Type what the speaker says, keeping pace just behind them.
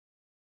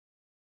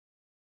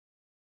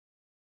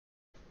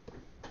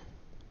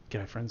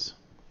G'day friends,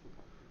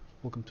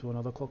 welcome to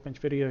another clockbench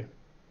video.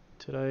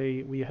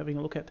 Today we are having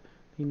a look at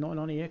the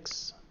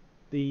 990X,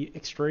 the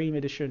extreme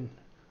edition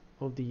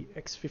of the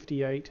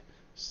X58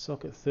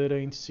 Socket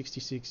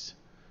 1366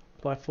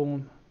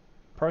 platform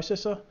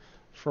processor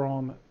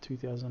from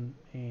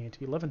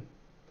 2011,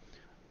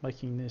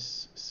 making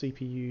this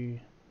CPU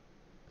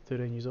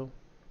 13 years old.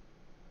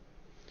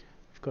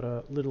 We've got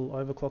a little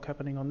overclock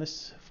happening on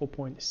this,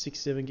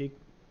 4.67 gig.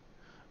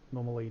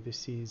 Normally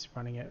this is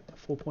running at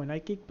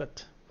 4.8 gig,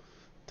 but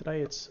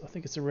today I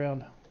think it's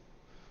around,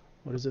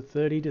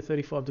 30 to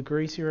 35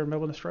 degrees here in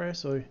Melbourne, Australia,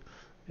 so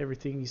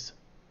everything's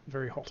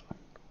very hot.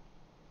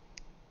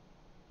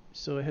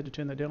 So I had to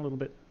turn that down a little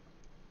bit.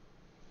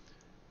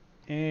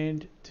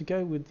 And to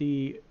go with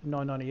the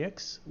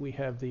 990X, we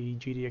have the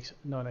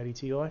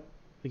GTX980Ti,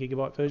 the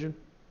Gigabyte version.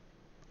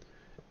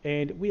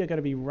 And we are going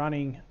to be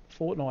running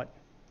Fortnite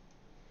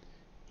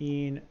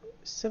in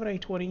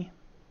 1720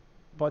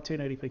 by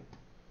 1080p.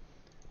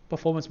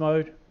 Performance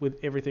mode with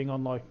everything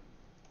on low.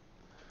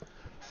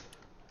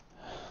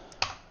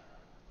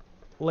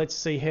 Let's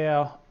see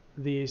how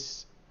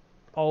this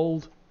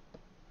old,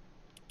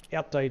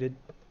 outdated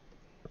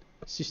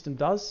system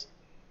does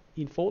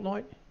in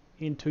Fortnite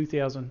in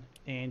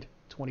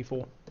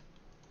 2024.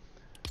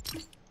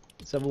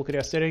 Let's have a look at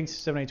our settings.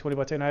 1720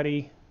 by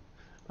 1080,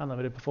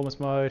 unlimited performance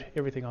mode,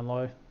 everything on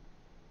low.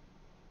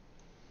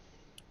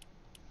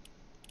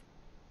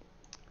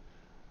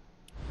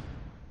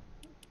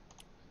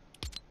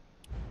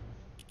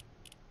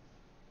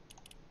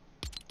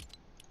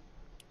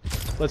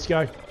 Let's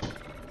go.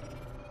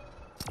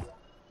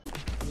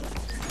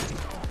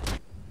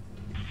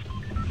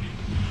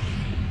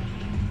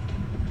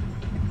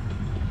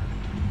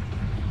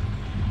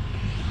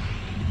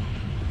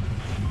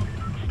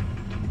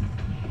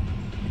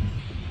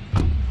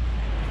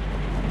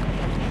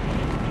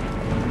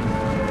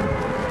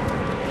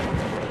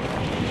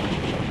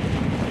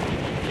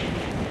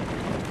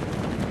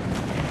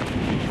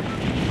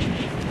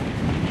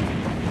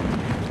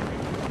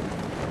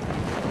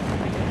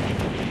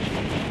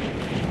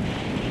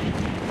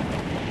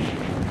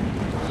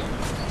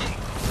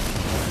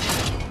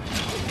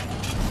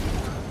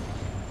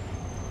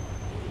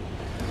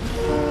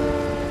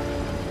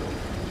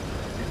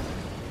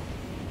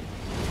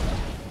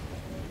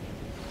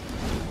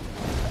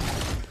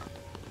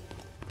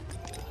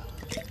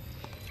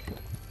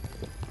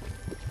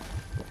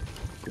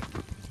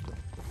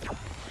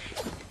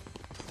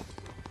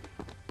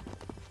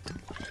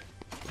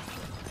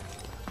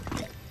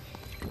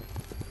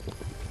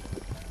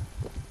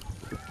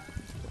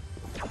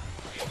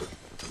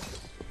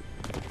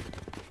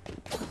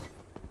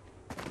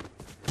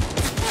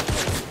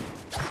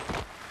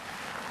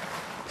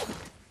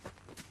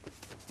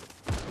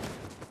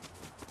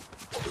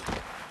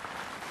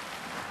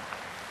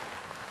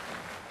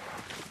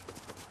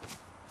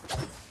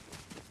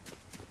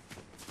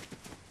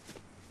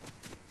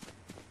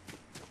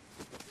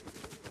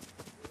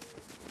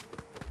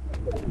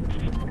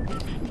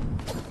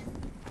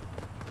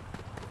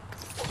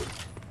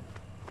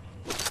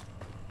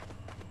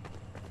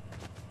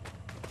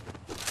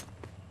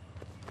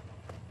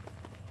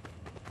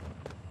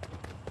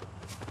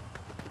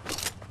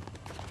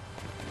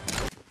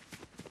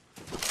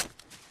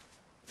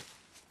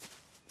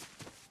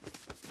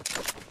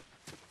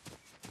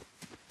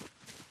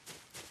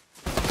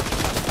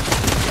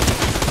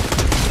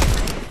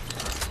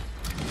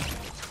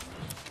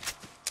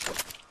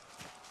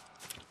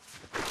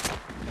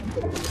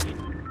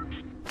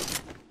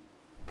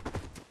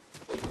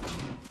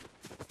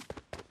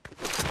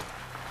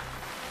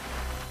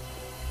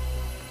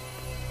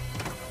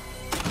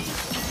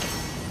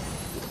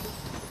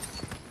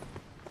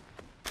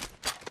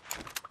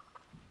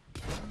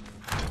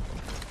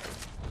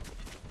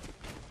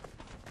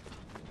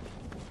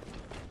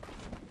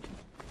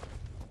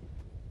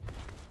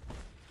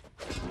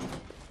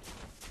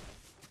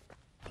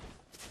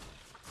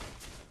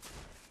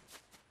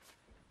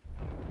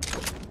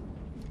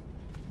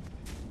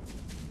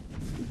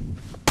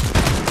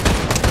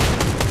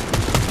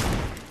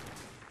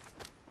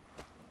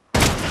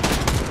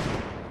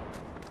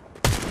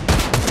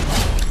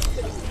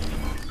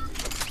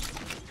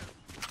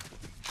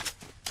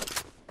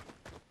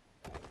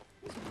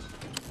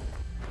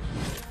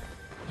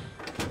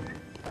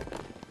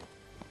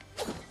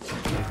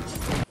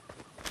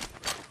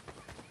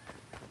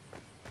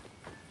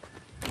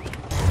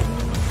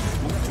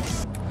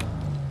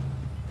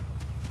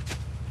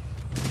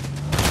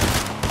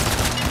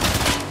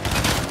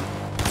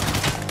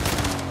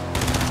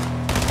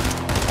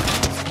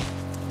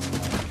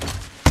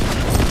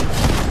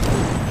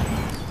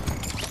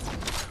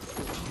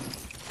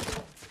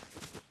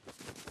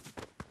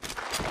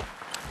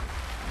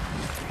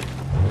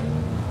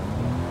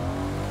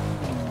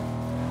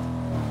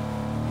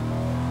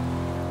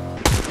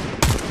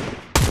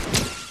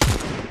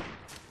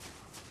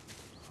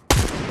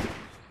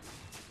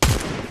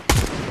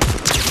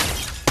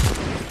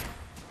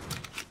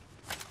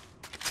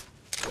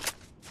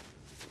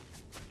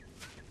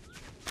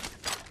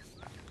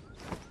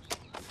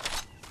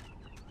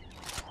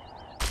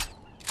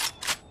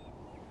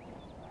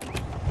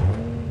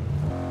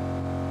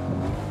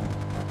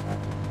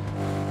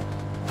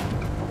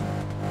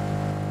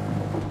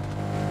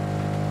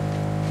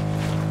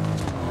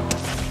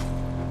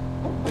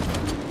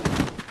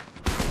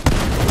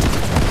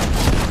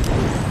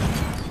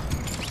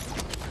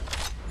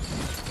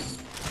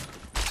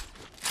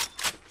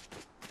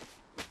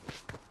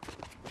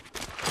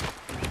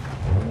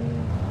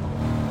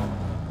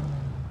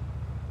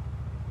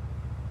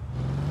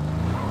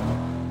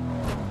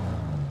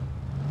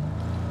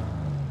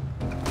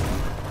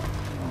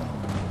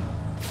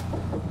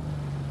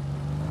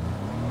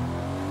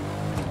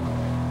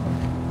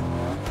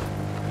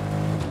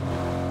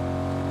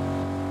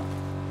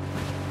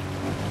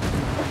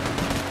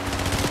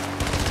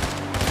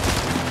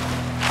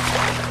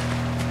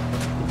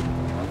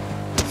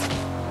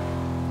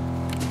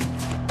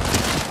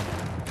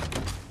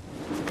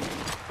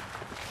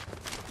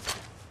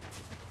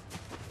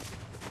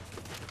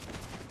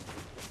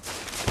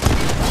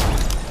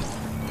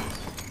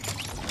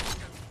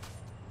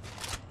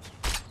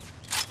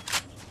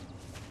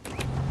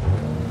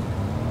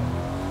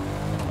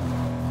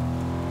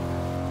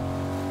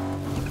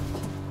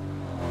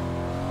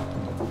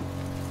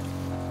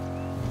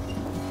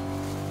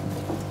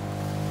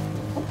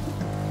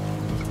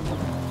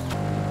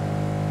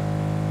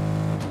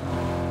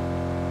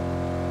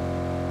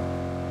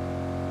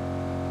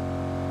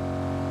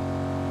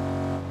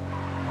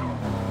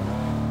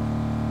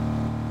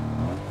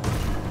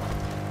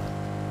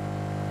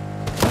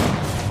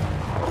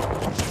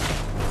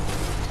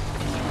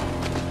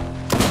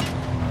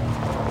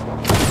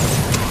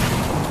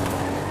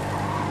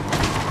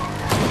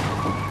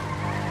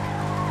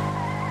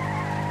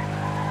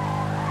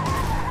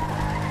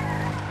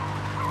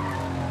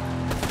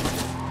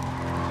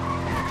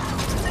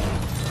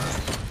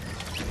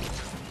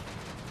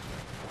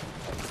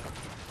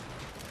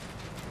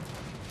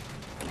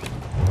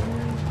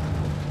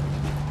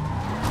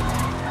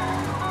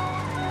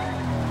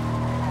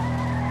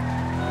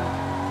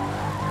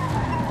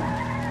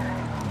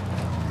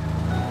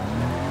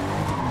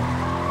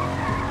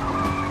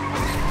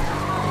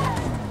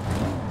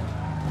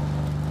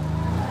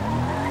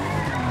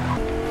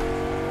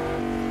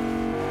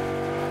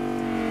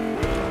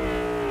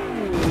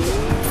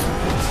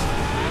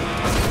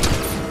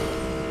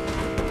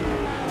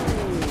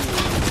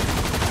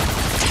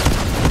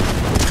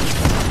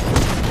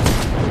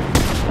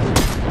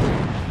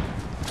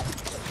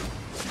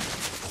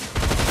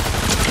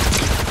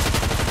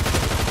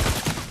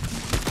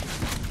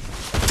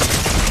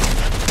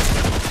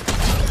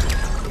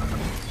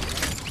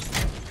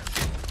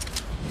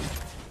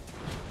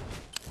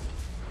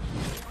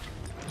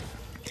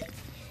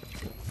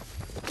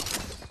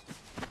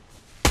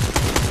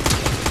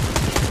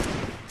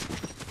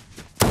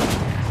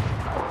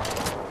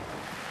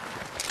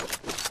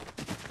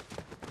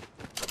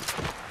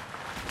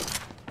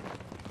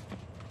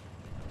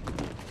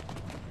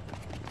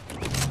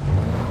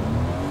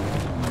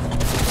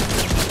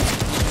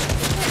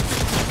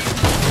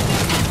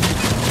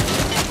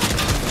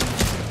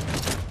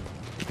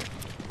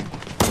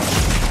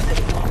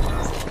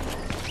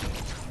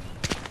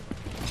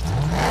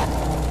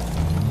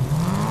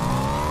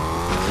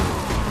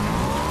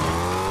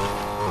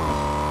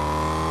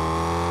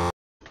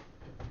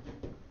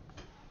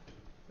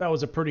 that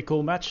was a pretty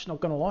cool match, not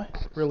gonna lie.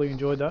 Really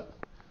enjoyed that.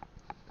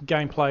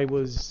 Gameplay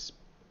was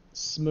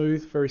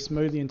smooth, very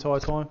smooth the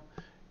entire time.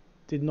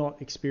 Did not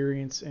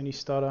experience any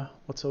stutter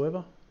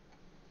whatsoever.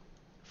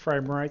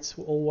 Frame rates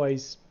were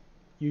always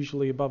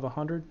usually above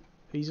 100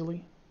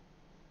 easily,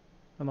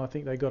 and I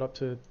think they got up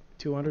to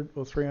 200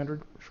 or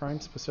 300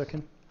 frames per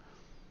second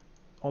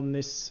on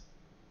this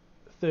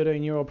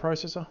 13-year-old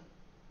processor.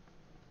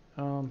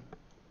 The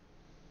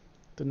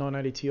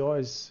 980 Ti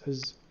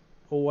is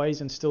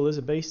always and still is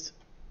a beast.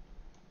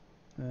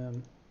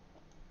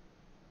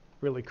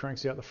 Really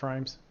cranks out the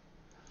frames.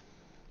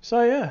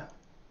 So yeah,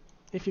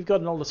 if you've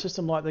got an older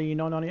system like the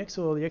 990X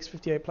or the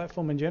X58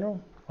 platform in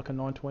general, like a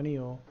 920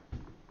 or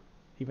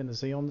even the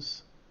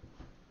Xeons,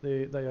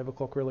 they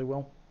overclock really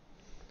well.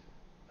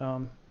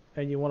 And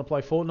you want to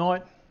play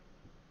Fortnite,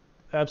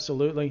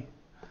 absolutely.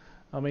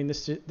 I mean,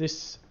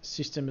 this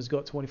system has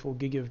got 24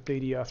 gig of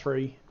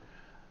DDR3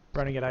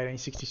 running at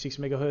 1866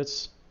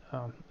 megahertz.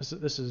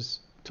 This is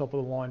top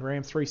of the line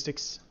RAM, 3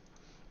 sticks,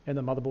 and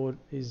the motherboard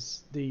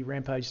is the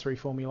Rampage 3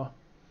 formula.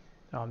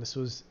 This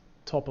was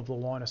top of the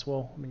line as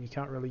well. I mean, you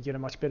can't really get a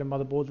much better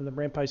motherboard than the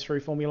Rampage 3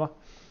 formula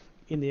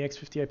in the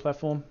X58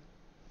 platform.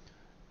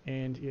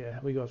 And yeah,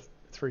 we got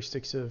 3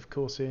 sticks of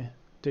Corsair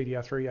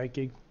DDR3 8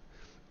 gig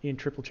in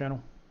triple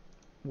channel,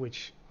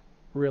 which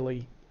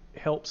really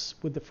helps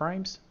with the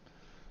frames,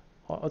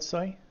 I'd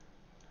say.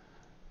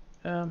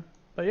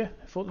 But yeah,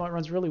 Fortnite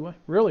runs really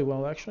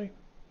well actually.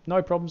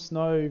 No problems,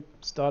 no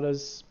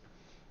stutters,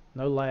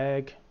 no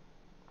lag.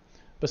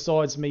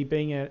 Besides me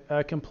being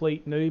a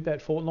complete noob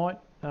at Fortnite,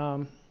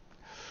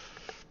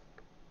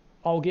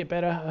 I'll get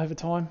better over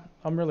time.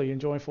 I'm really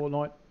enjoying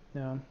Fortnite.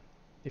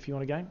 If you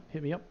want a game,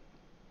 hit me up.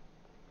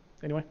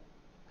 Anyway,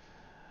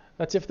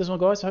 that's it for this one,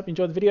 guys. I hope you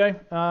enjoyed the video.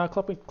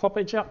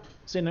 Clockbench out.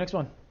 See you in the next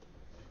one.